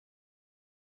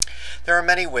There are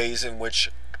many ways in which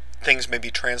things may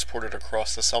be transported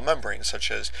across the cell membrane,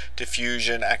 such as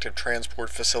diffusion, active transport,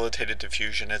 facilitated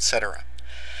diffusion, etc.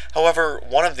 However,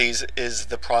 one of these is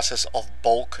the process of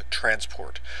bulk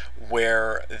transport,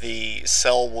 where the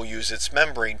cell will use its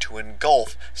membrane to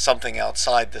engulf something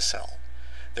outside the cell.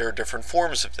 There are different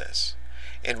forms of this.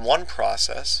 In one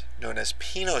process, known as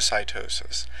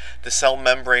Pinocytosis, the cell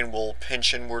membrane will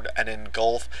pinch inward and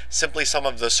engulf simply some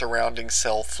of the surrounding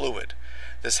cell fluid.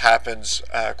 This happens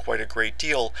quite a great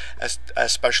deal,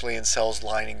 especially in cells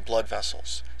lining blood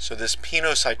vessels. So this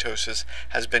pinocytosis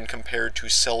has been compared to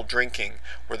cell drinking,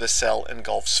 where the cell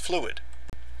engulfs fluid.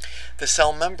 The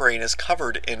cell membrane is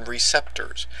covered in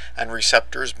receptors, and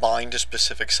receptors bind to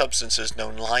specific substances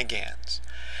known ligands.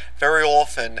 Very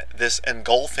often, this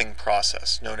engulfing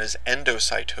process, known as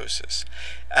endocytosis,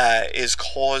 is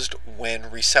caused when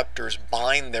receptors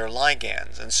bind their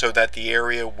ligands, and so that the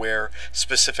area where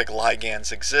specific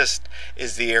ligands exist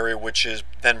is the area which is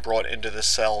then brought into the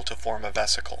cell to form a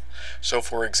vesicle. So,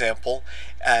 for example,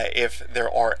 if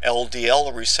there are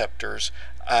LDL receptors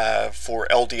for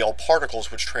LDL particles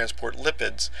which transport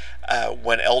lipids,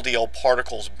 when LDL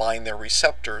particles bind their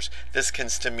receptors, this can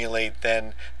stimulate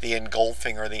then the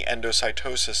engulfing or the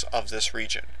endocytosis of this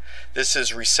region. This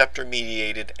is receptor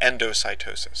mediated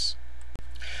endocytosis.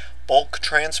 Bulk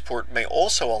transport may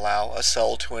also allow a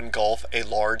cell to engulf a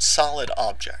large solid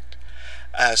object.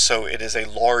 So it is a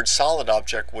large solid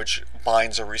object which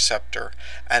binds a receptor,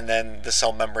 and then the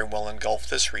cell membrane will engulf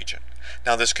this region.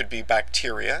 Now this could be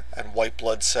bacteria, and white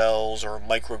blood cells or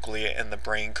microglia in the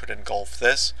brain could engulf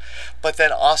this, but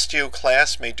then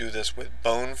osteoclasts may do this with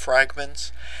bone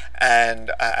fragments,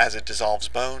 and as it dissolves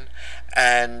bone,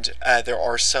 and there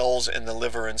are cells in the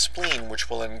liver and spleen which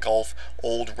will engulf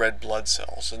old red blood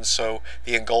cells, and so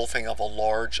the engulfing of a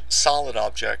large solid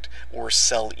object, or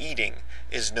cell eating,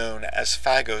 is known as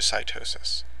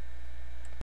phagocytosis.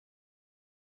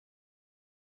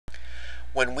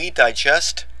 When we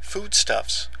digest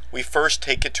foodstuffs, we first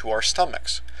take it to our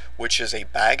stomachs, which is a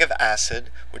bag of acid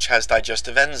which has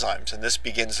digestive enzymes, and this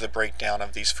begins the breakdown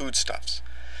of these foodstuffs.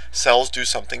 Cells do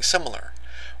something similar.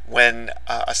 When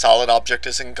a solid object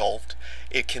is engulfed,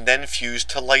 it can then fuse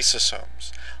to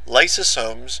lysosomes.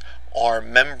 Lysosomes are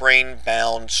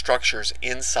membrane-bound structures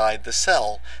inside the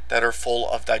cell that are full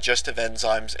of digestive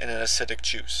enzymes in an acidic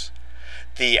juice.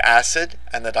 The acid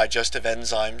and the digestive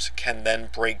enzymes can then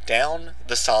break down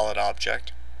the solid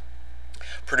object,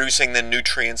 producing the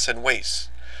nutrients and waste.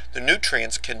 The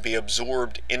nutrients can be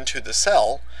absorbed into the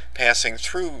cell, passing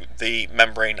through the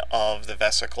membrane of the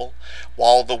vesicle,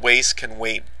 while the waste can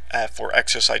wait for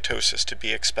exocytosis to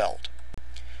be expelled.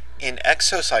 In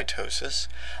exocytosis,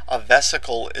 a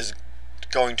vesicle is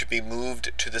going to be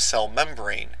moved to the cell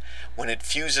membrane. When it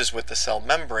fuses with the cell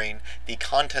membrane, the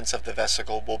contents of the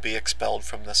vesicle will be expelled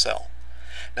from the cell.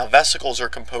 Now, vesicles are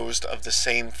composed of the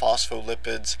same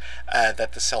phospholipids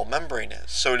that the cell membrane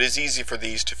is, so it is easy for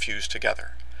these to fuse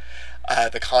together.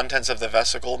 The contents of the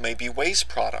vesicle may be waste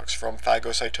products from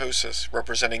phagocytosis,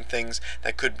 representing things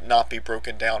that could not be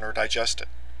broken down or digested.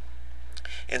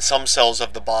 In some cells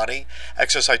of the body,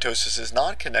 exocytosis is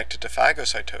not connected to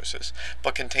phagocytosis,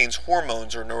 but contains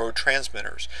hormones or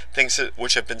neurotransmitters, things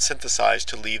which have been synthesized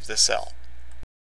to leave the cell.